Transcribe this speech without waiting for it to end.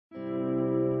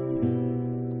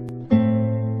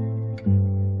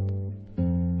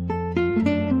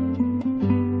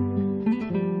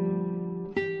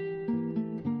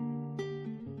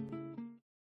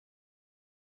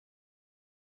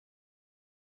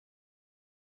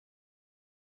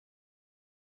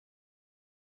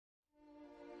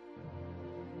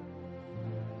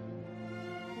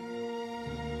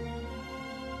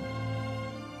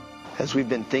As we've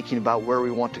been thinking about where we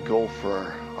want to go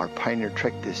for our Pioneer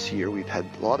Trek this year, we've had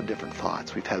a lot of different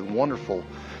thoughts. We've had wonderful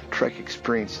trek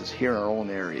experiences here in our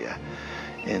own area.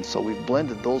 And so we've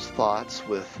blended those thoughts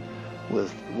with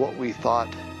what we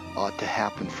thought ought to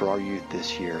happen for our youth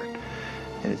this year.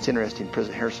 And it's interesting,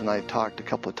 President Harrison and I have talked a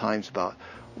couple of times about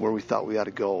where we thought we ought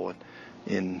to go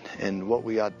and what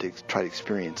we ought to try to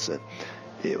experience.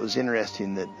 It was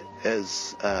interesting that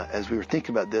as we were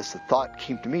thinking about this, the thought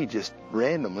came to me just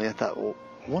randomly. I thought, well,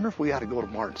 I wonder if we ought to go to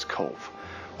Martin's Cove.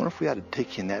 I wonder if we ought to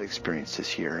take in that experience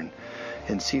this year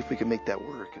and see if we can make that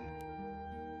work.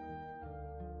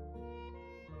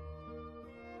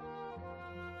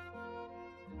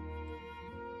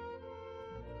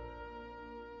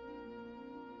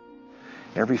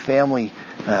 Every family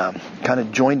kind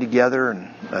of joined together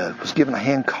and was given a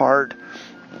hand cart,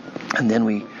 and then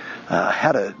we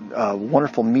had a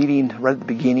wonderful meeting right at the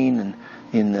beginning, and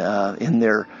in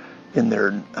their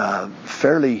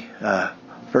fairly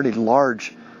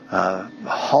large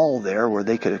hall there, where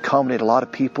they could accommodate a lot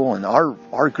of people, and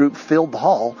our group filled the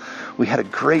hall. We had a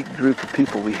great group of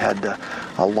people. We had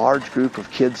a large group of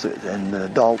kids and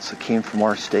adults that came from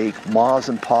our state, ma's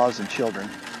and pa's and children.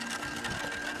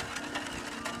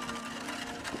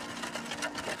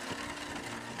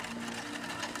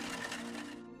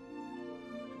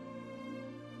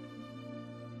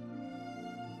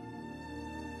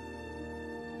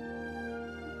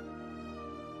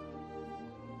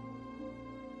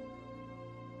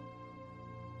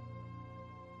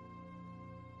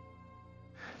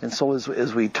 And so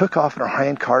as we took off in our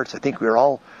hand carts, I think we were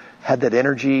all had that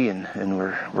energy and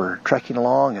we're trekking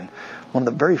along. And one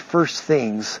of the very first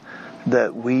things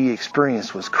that we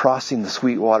experienced was crossing the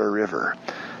Sweetwater River.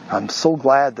 I'm so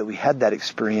glad that we had that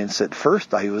experience. At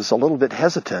first, I was a little bit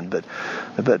hesitant,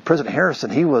 but President Harrison,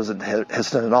 he wasn't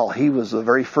hesitant at all. He was the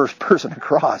very first person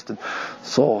across,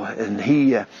 and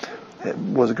he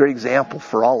was a great example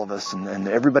for all of us. And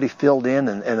everybody filled in,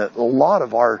 and a lot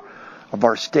of our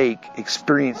stake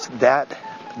experienced that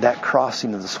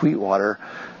crossing of the Sweetwater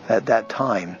at that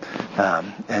time,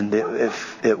 and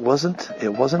it wasn't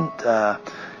a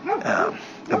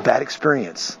bad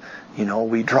experience. You know,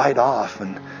 we dried off,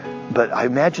 but I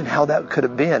imagine how that could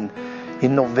have been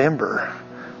in November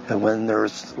when there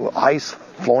was ice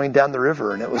flowing down the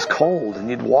river and it was cold, and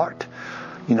you'd walked,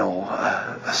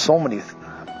 so many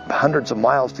hundreds of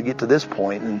miles to get to this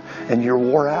point, and you're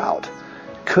wore out,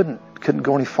 couldn't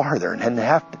go any farther, and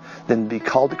have to then be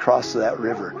called across that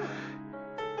river.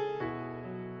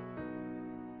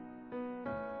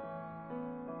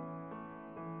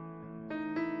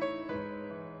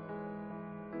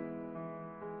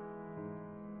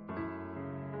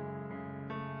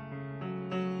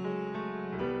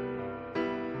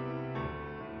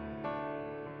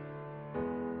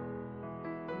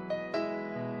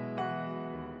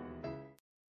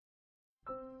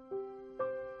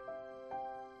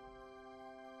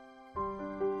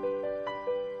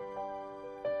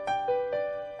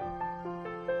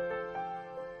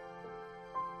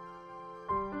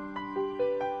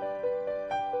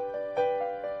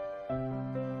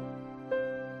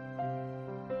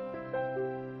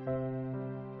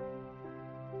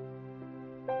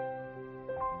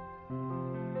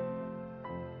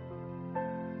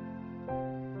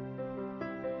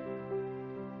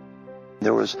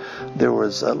 There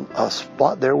was a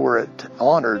spot there where it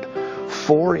honored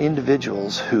 4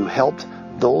 individuals who helped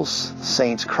those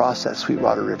saints cross that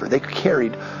Sweetwater River. They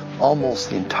carried almost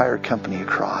the entire company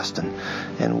across,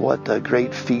 and what a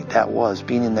great feat that was,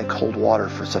 being in that cold water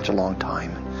for such a long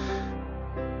time.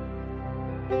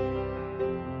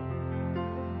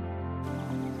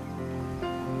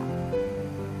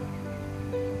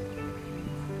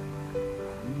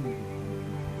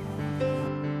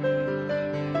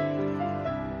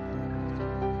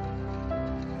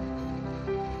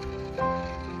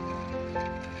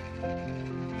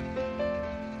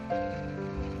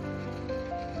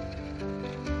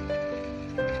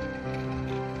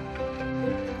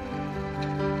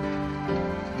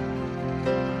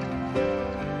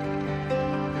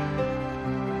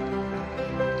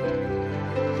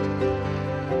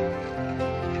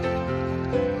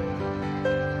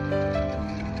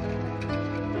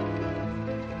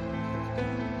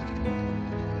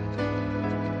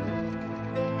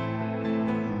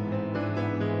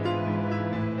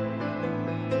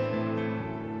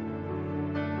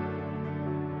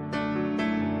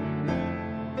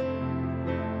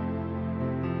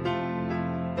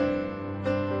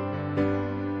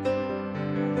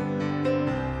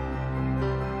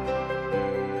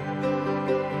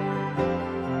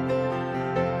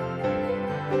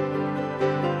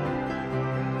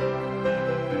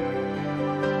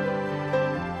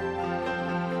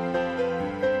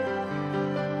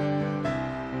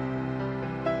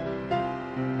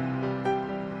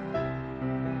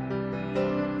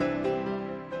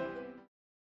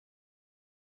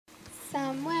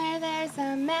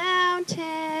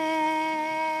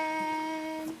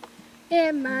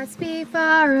 It must be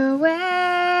far away,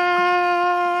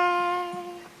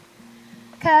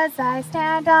 'cause I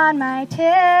stand on my tiptoes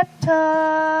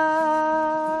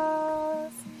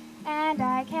and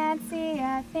I can't see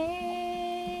a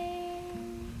thing.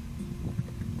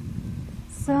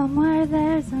 Somewhere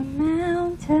there's a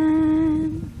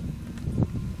mountain,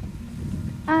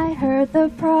 I heard the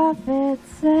prophet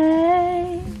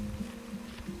say,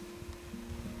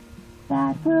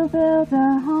 that we'll build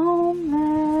a home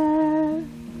there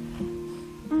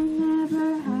and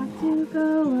never have to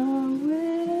go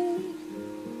away.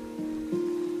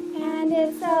 And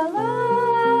it's a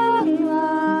long,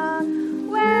 long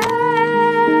way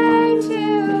to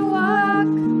walk,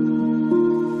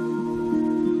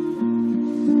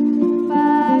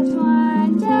 but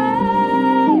one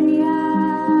day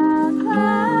I'll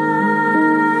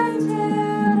climb to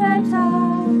the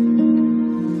top.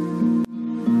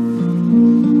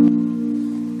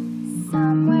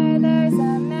 Somewhere there's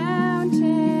a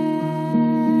mountain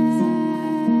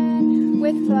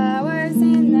with flowers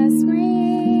in the spring.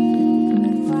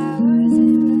 Flowers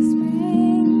in the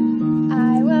spring.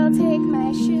 I will take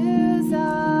my shoes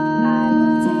off. I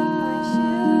will take my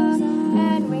shoes off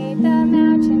and wade the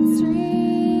mountain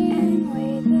stream. And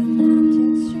wade the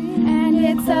mountain stream. And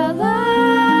it's a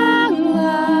long,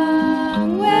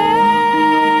 long way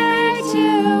to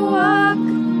walk,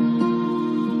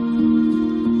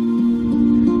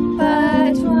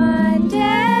 but one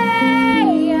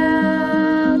day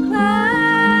I'll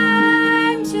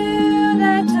climb to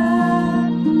the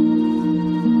top.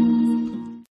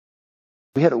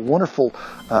 We had a wonderful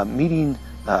meeting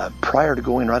prior to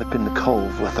going right up in the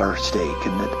Cove with our stake,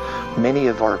 and that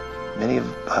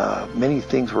many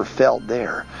things were felt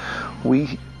there.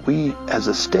 We as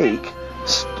a stake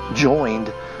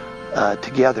joined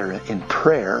together in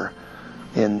prayer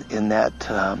in that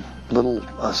little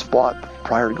spot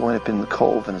prior to going up in the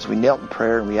Cove, and as we knelt in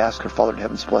prayer and we asked our Father in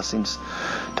Heaven's blessings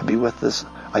to be with us,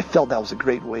 I felt that was a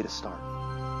great way to start.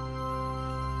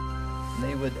 And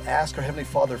they would ask our Heavenly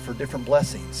Father for different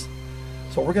blessings.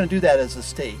 So we're going to do that as a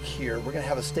stake here. We're going to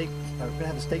have a stake. We're going to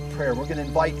have a stake prayer. We're going to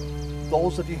invite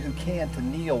those of you who can to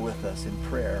kneel with us in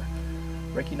prayer,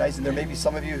 recognizing there may be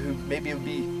some of you who maybe it would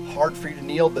be hard for you to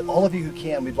kneel, but all of you who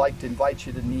can, we'd like to invite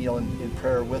you to kneel in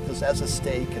prayer with us as a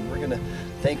stake. And we're going to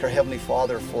thank our Heavenly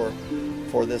Father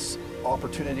for this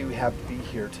opportunity we have to be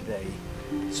here today.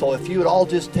 So if you would all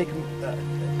just take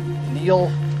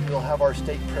kneel, we'll have our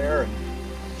stake prayer. And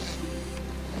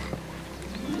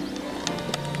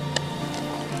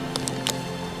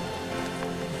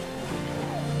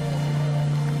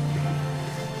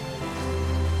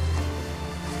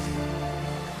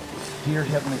dear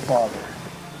Heavenly Father,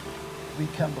 we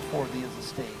come before Thee as a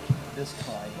stake this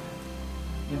time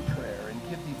in prayer and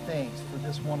give Thee thanks for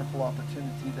this wonderful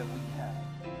opportunity that we have.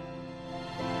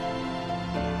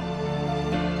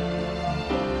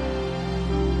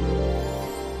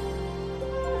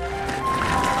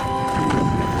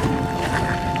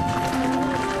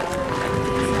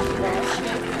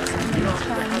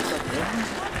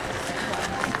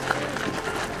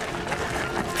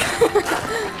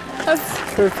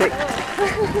 That's perfect.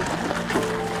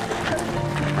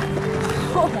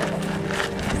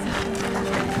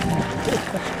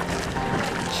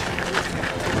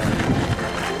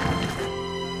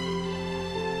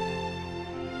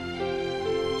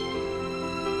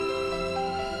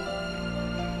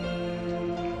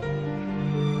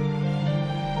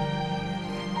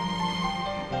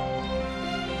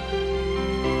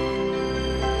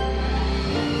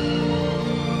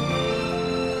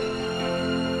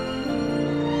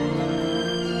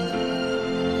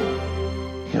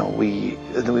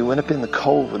 Then we went up in the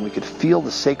Cove and we could feel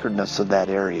the sacredness of that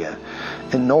area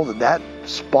and know that that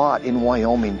spot in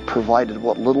Wyoming provided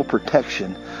what little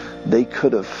protection they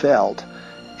could have felt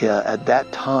at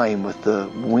that time with the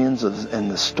winds and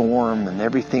the storm and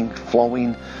everything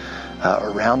flowing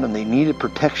around them. They needed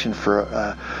protection for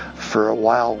a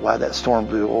while that storm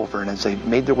blew over. And as they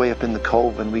made their way up in the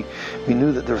Cove, and we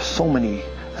knew that there were so many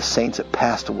saints that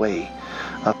passed away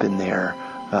up in there,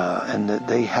 and that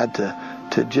they had to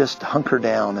just hunker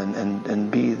down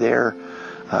and be there.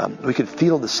 We could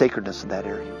feel the sacredness of that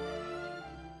area.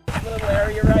 This little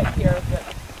area right here that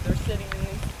they're sitting in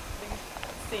these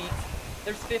seats,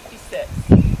 there's 56.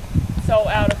 So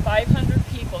out of 500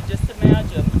 people, just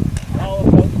imagine all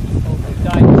of those people who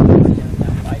died in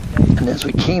that 5 days. And as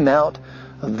we came out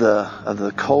of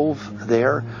the Cove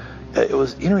there, it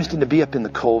was interesting to be up in the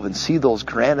Cove and see those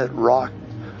granite rock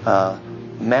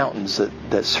mountains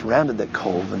that surrounded that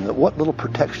Cove, and what little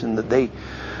protection that they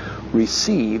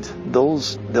received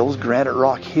those granite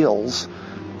rock hills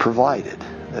provided.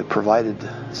 It provided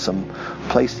some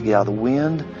place to get out of the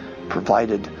wind,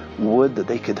 provided wood that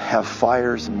they could have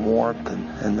fires and warmth,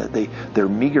 and that their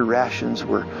meager rations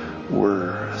were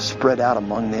spread out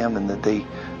among them, and that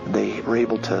they were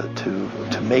able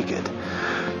to make it.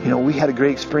 You know, we had a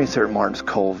great experience there at Martin's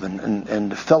Cove,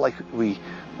 and felt like we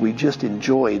just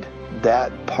enjoyed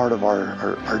that part of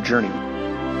our journey.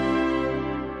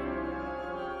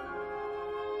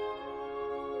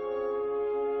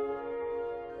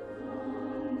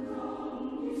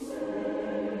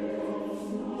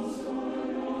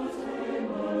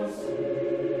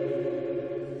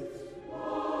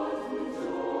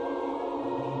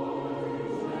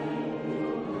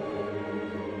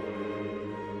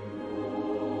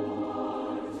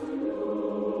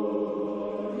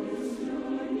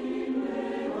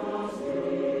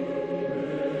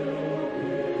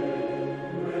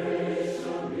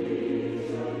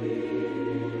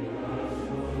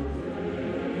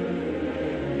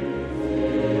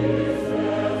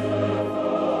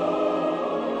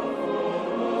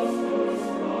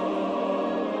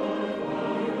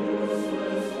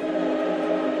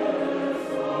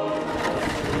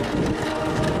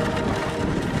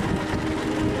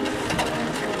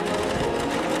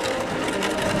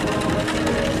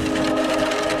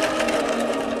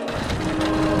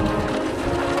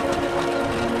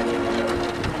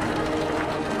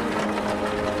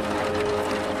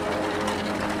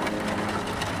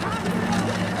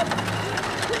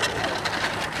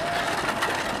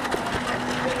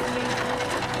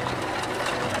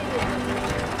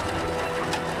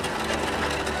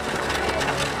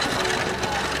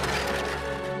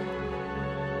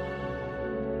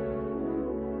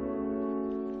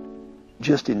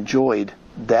 Just enjoyed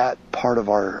that part of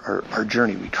our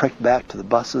journey. We trekked back to the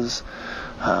buses,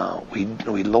 we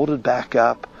loaded back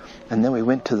up, and then we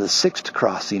went to the 6th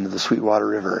crossing of the Sweetwater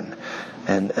River.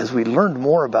 And as we learned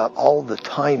more about all the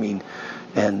timing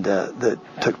and that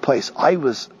took place,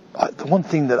 the one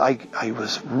thing that I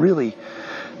was really,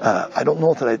 I don't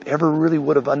know that I ever really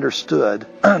would have understood,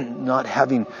 not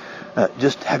having,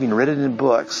 just having read it in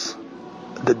books,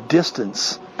 the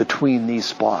distance between these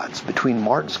spots, between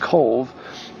Martin's Cove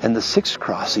and the 6th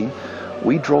crossing.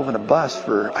 We drove in a bus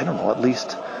for, I don't know, at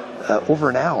least over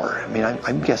an hour. I mean,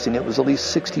 I'm guessing it was at least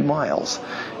 60 miles,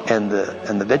 and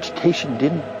the vegetation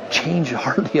didn't change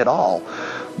hardly at all.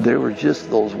 There were just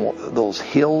those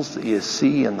hills that you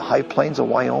see in the high plains of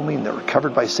Wyoming that were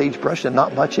covered by sagebrush and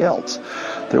not much else.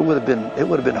 It would have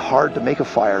been hard to make a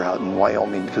fire out in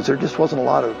Wyoming because there just wasn't a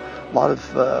lot of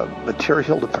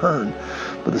material to burn.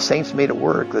 But the Saints made it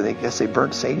work. I guess they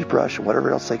burnt sagebrush and whatever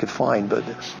else they could find. But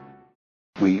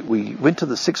we went to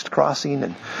the 6th crossing,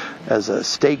 and as a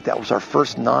stake, that was our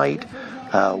first night.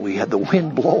 We had the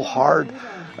wind blow hard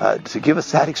to give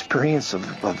us that experience of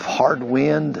hard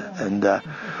wind, and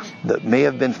that may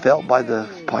have been felt by the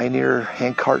pioneer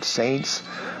handcart Saints.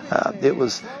 It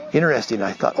was interesting.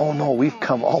 I thought, oh no, we've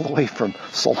come all the way from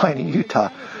Salina, Utah,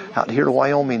 out here to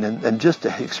Wyoming, and just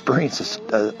to experience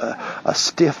a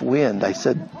stiff wind. I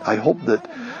said, I hope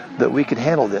that we could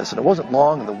handle this. And it wasn't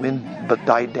long, and the wind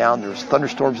died down. There was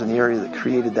thunderstorms in the area that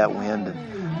created that wind.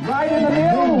 Right in the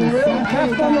middle,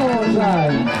 left on the lower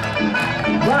side.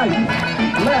 Right,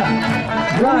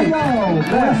 left, right,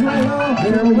 left.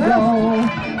 Here we go.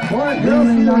 What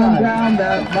girls on down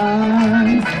that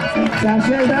line?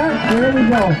 Sashay back. Here we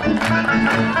go.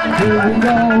 Here we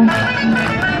go.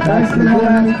 Nice to the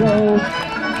left, go.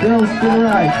 Girls to the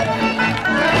right.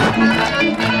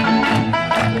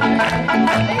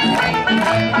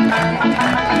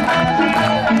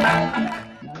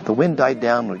 The wind died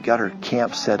down. We got our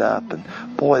camp set up, and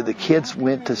boy, the kids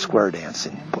went to square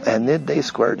dancing, and then they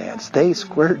square danced. They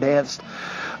square danced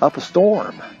up a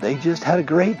storm. They just had a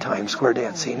great time square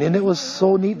dancing, and it was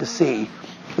so neat to see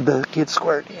the kids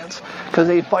square dance because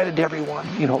they invited everyone.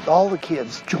 You know, all the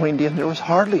kids joined in. There was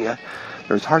hardly a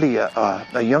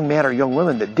young man or young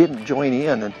woman that didn't join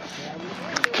in. And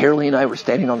Carolee and I were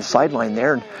standing on the sideline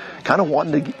there and kind of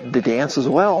wanting to dance as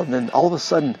well. And then all of a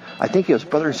sudden, I think it was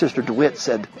brother and sister DeWitt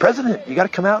said, "President, you got to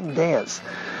come out and dance."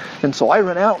 And so I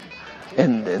ran out,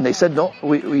 and they said, "No,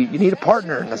 you need a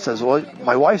partner." And I says, "Well,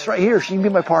 my wife's right here. She can be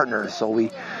my partner." So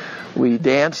we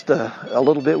danced a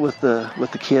little bit with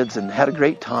the kids and had a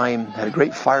great time. Had a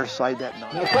great fireside that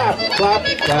night. Now clap, clap,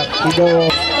 clap. You go.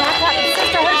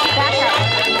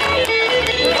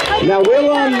 Now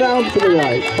wheel on down to the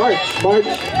right. March, march.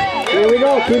 Here we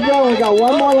go. Keep going. We got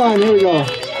one more line. Here we go.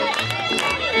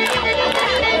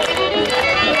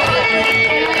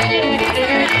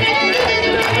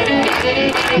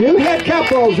 You hit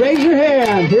couples. Raise your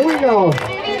hand. Here we go.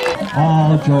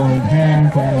 All join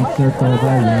hands and circle the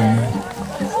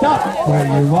ring. Stop where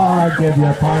you are, give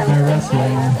your partner a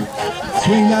swing.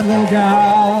 Swing that little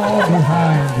gal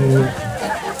behind you.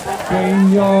 Bring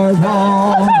yours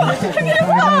home. The second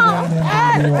time around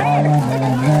and you all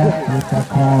alone left with the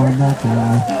corner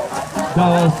girl.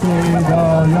 Don't see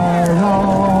though you're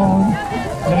wrong.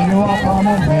 Then you walk on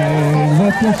a maid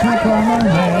with your sweet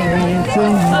lemonade.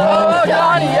 Sing oh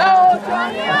Johnny, oh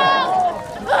Johnny, oh!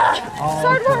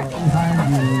 Sword work! Behind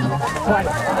you.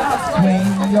 Swing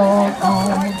your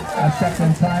arm a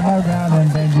second time around and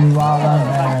then you all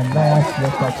alone left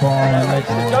with the corner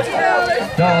girl.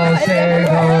 Don't say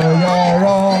though you're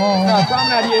wrong.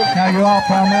 Now you all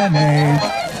promenade.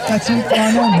 That's it,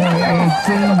 promenade.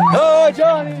 Sing oh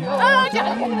Johnny, oh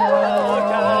Johnny, oh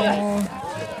Johnny.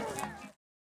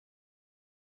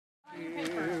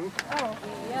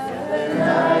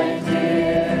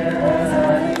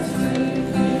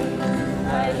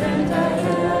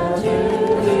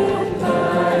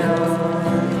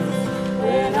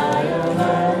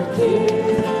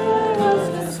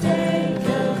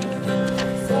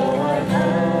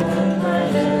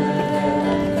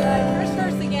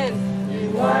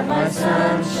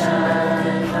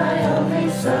 Sunshine, my only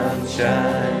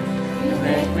sunshine. You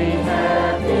make me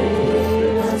happy.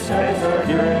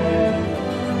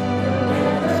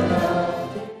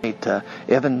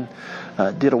 Evan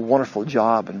did a wonderful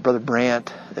job, and Brother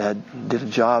Brandt did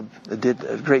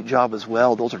a great job as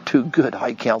well. Those are two good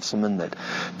high councilmen that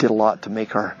did a lot to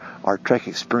make our trek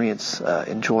experience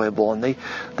enjoyable, and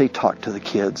they talked to the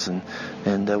kids,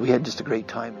 and we had just a great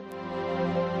time.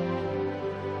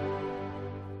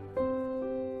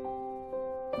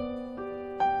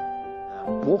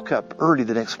 Woke up early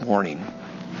the next morning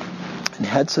and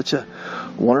had such a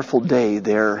wonderful day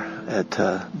there at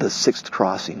the 6th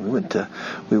crossing.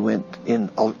 We went in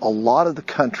a lot of the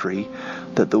country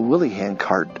that the Willie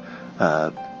handcart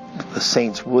the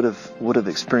saints would have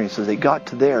experienced as they got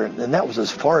to there, and that was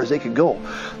as far as they could go.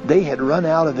 They had run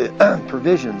out of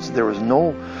provisions. There was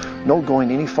no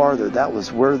going any farther. That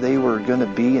was where they were going to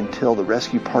be until the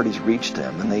rescue parties reached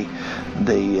them, and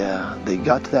they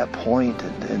got to that point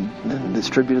and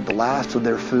distributed the last of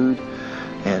their food,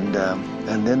 and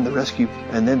then the rescue,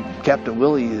 and then Captain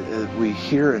Willie we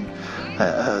hear and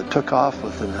took off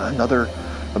with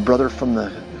a brother from the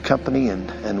company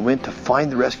and went to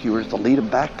find the rescuers to lead them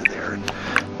back to there. And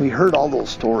we heard all those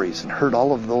stories and heard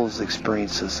all of those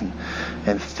experiences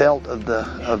and felt of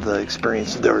the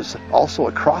experience. There was also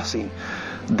a crossing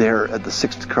there at the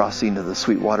 6th crossing of the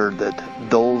Sweetwater that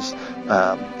those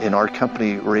in our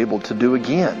company were able to do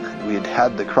again. We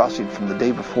had the crossing from the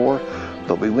day before,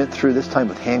 but we went through this time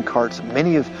with hand carts.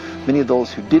 Many of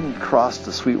those who didn't cross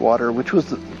the Sweetwater, which was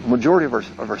the majority of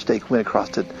our stake, went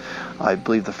across it, I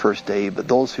believe, the first day. But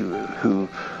those who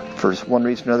for one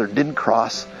reason or another didn't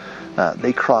cross,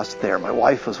 they crossed there. My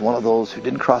wife was one of those who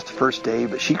didn't cross the first day,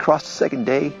 but she crossed the second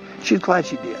day. She was glad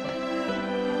she did.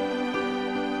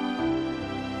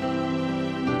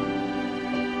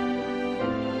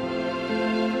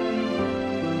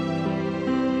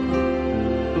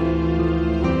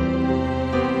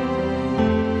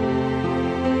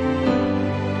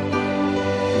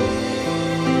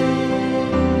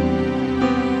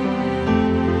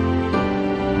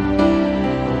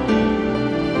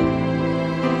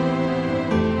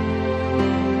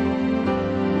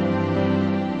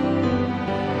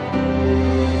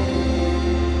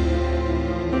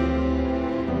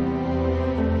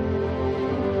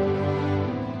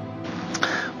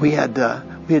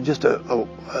 We had just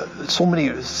so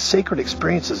many sacred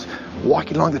experiences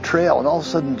walking along the trail, and all of a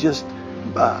sudden just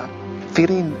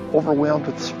feeling overwhelmed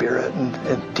with the Spirit,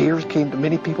 and tears came to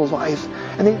many people's eyes,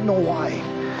 and they didn't know why.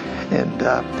 And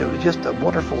it was just a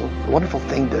wonderful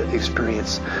thing to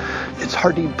experience. It's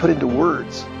hard to even put into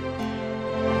words.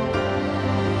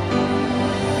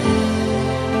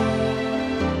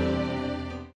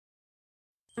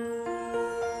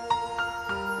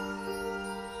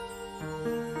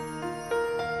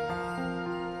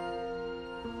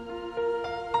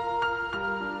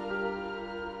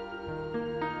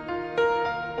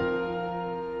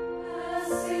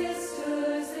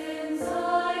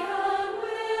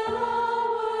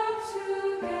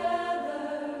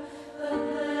 Together, the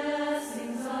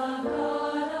blessings of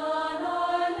God.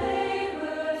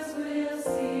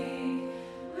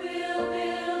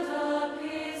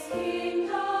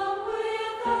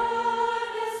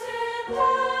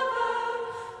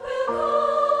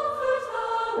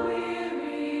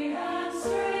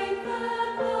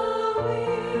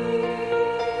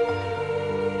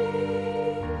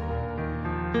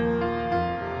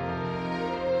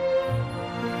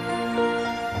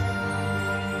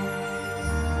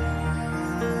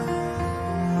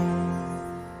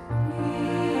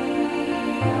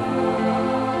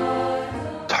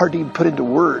 hard to even put into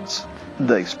words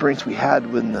the experience we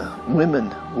had when the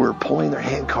women were pulling their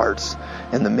hand carts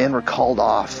and the men were called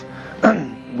off.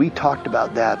 We talked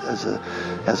about that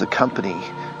as a company,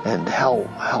 and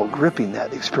how gripping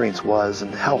that experience was,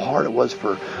 and how hard it was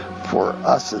for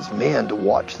us as men to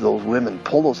watch those women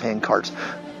pull those hand carts.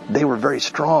 They were very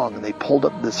strong, and they pulled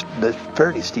up this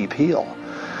fairly steep hill,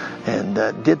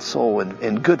 and did so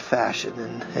in good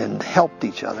fashion, and helped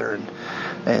each other,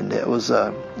 and it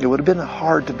would have been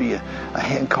hard to be a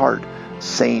hand cart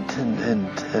saint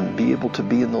and be able to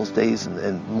be in those days,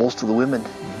 and most of the women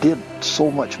did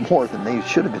so much more than they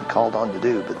should have been called on to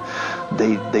do, but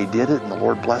they did it, and the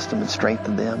Lord blessed them and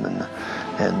strengthened them,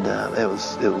 and it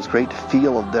was great to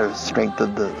feel of their strength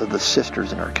of the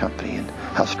sisters in our company and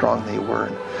how strong they were,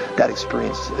 and that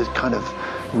experience is kind of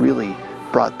really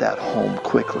brought that home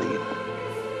quickly.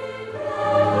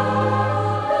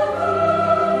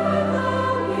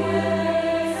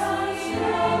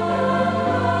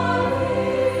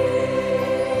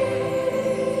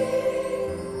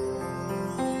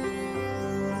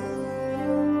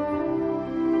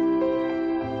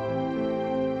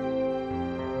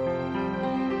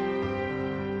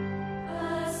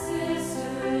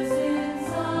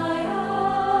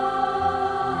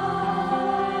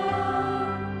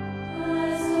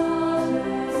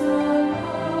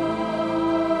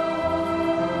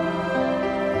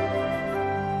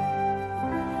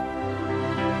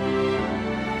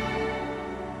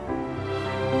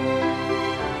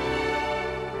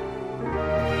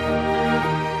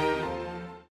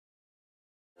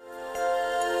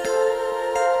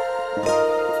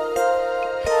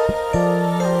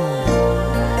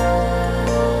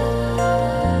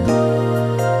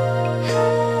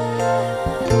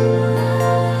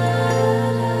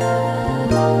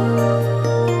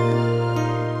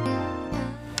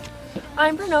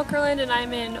 I'm Bryn Okerlund, and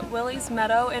I'm in Willie's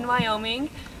Meadow in Wyoming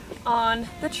on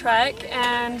the trek,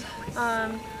 and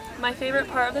my favorite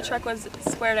part of the trek was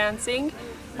square dancing.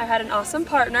 I had an awesome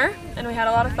partner and we had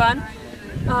a lot of fun.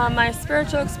 My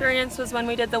spiritual experience was when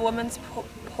we did the women's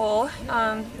pole.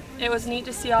 It was neat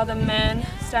to see all the men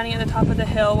standing at the top of the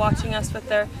hill watching us with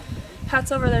their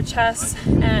hats over their chests,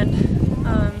 and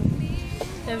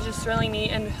it was just really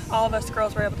neat, and all of us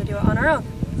girls were able to do it on our own.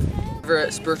 My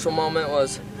favorite spiritual moment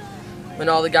was when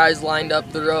all the guys lined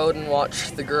up the road and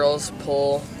watched the girls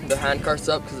pull the hand carts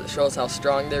up, because it shows how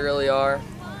strong they really are.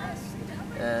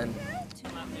 And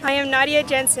I am Nadia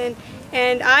Jensen,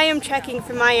 and I am trekking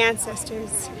for my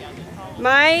ancestors.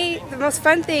 The most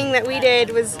fun thing that we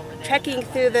did was trekking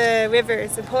through the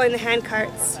rivers and pulling the hand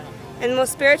carts. And the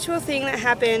most spiritual thing that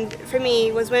happened for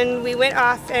me was when we went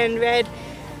off and read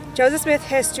Joseph Smith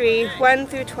History 1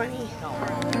 through 20.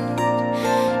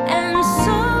 And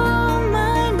so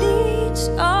my needs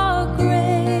are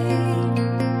great.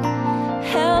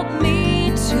 Help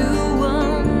me to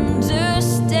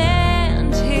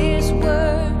understand His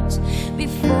words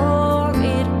before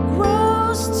it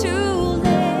grows too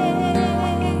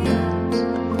late.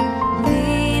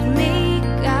 Lead me,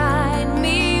 guide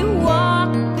me,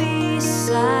 walk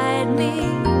beside me.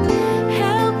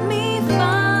 Help me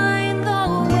find the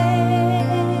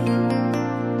way.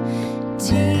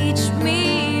 Teach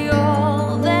me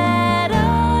all that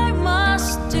I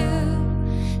must do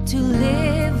to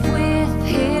live with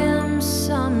Him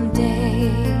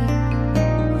someday.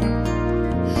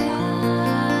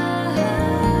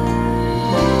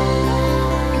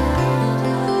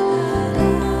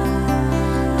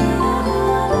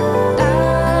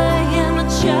 I am a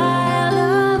child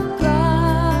of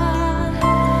God.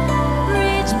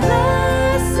 Rich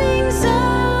blessings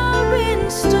are in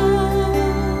store.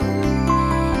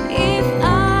 If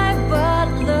I but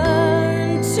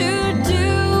learn to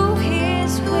do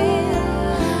His will,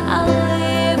 I'll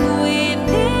live with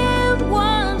Him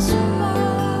once more.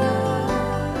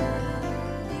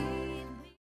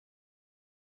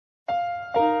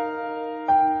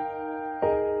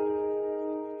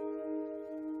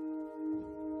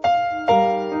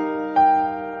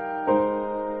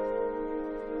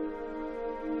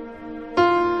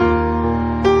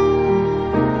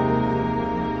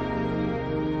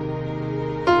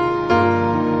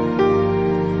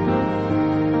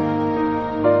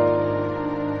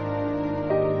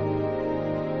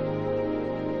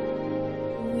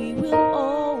 We will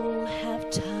all have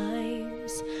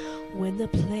times when the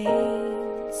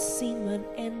plains seem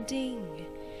unending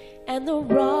and the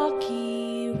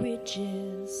rocky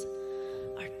ridges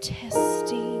are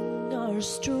testing our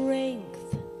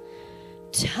strength.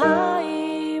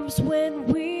 Times when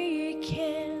we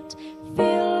can't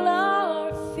feel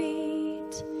our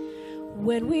feet,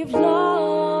 when we've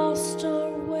lost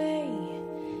our way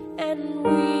and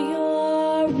we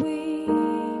are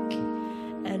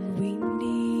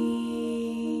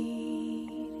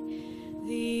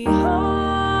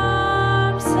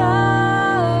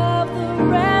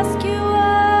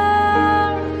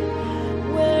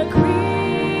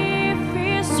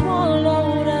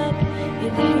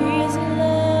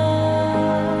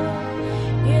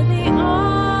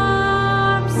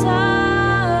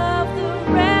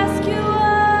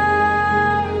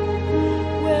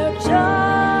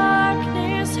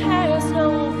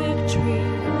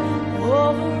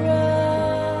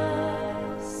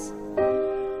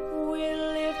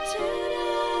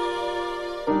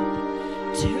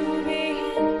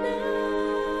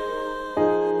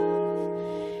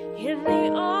the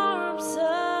arms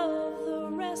of the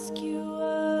rescuer.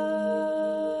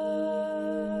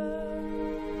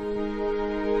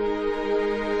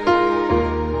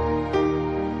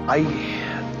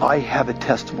 I have a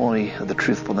testimony of the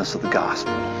truthfulness of the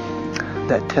gospel.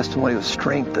 That testimony was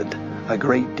strengthened a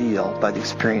great deal by the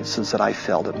experiences that I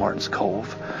felt at Martin's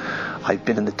Cove. I've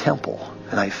been in the temple,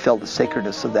 and I felt the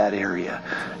sacredness of that area,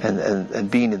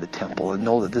 and being in the temple, and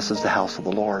know that this is the house of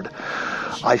the Lord.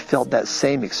 I felt that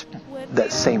same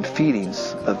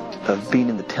feelings of being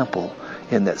in the temple,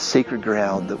 in that sacred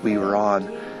ground that we were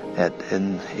on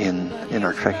in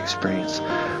our trek experience,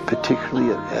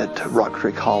 particularly at Rock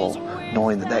Creek Hollow,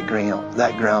 knowing that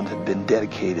ground had been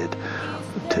dedicated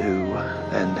to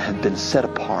and had been set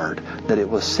apart, that it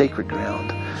was sacred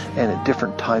ground, and at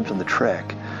different times on the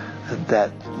trek,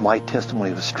 that my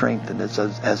testimony was strengthened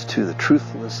as to the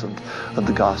truthfulness of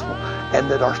the gospel, and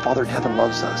that our Father in heaven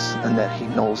loves us, and that He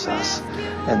knows us,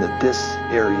 and that this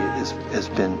area has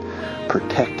been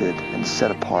protected and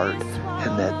set apart,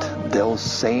 and that those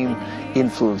same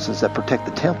influences that protect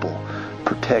the temple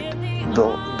protect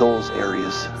those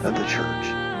areas of the church.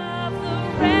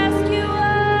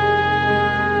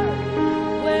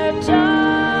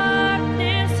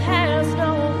 Darkness has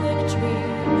no victory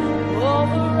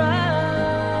over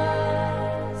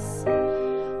us.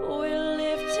 We're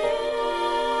lifted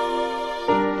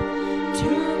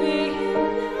to be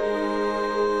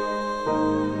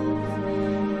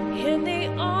loved in the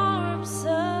arms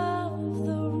of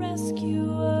the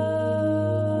rescuer.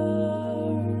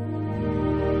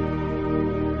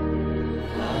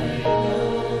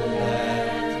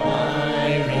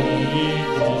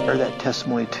 That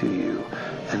testimony to you,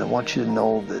 and I want you to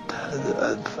know that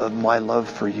of my love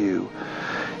for you,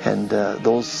 and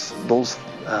those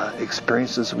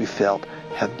experiences we felt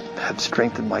have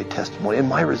strengthened my testimony and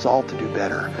my resolve to do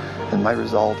better, and my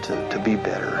resolve to be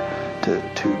better, to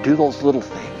do those little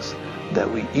things that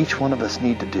each one of us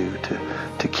need to do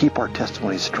to keep our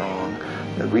testimony strong,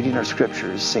 reading our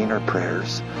scriptures, saying our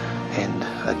prayers, and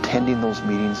attending those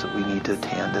meetings that we need to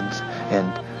attend,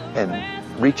 and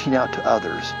reaching out to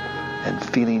others and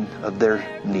feeling of their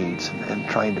needs, and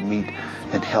trying to meet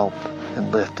and help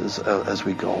and lift as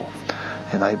we go.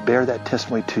 And I bear that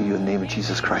testimony to you in the name of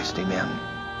Jesus Christ. Amen.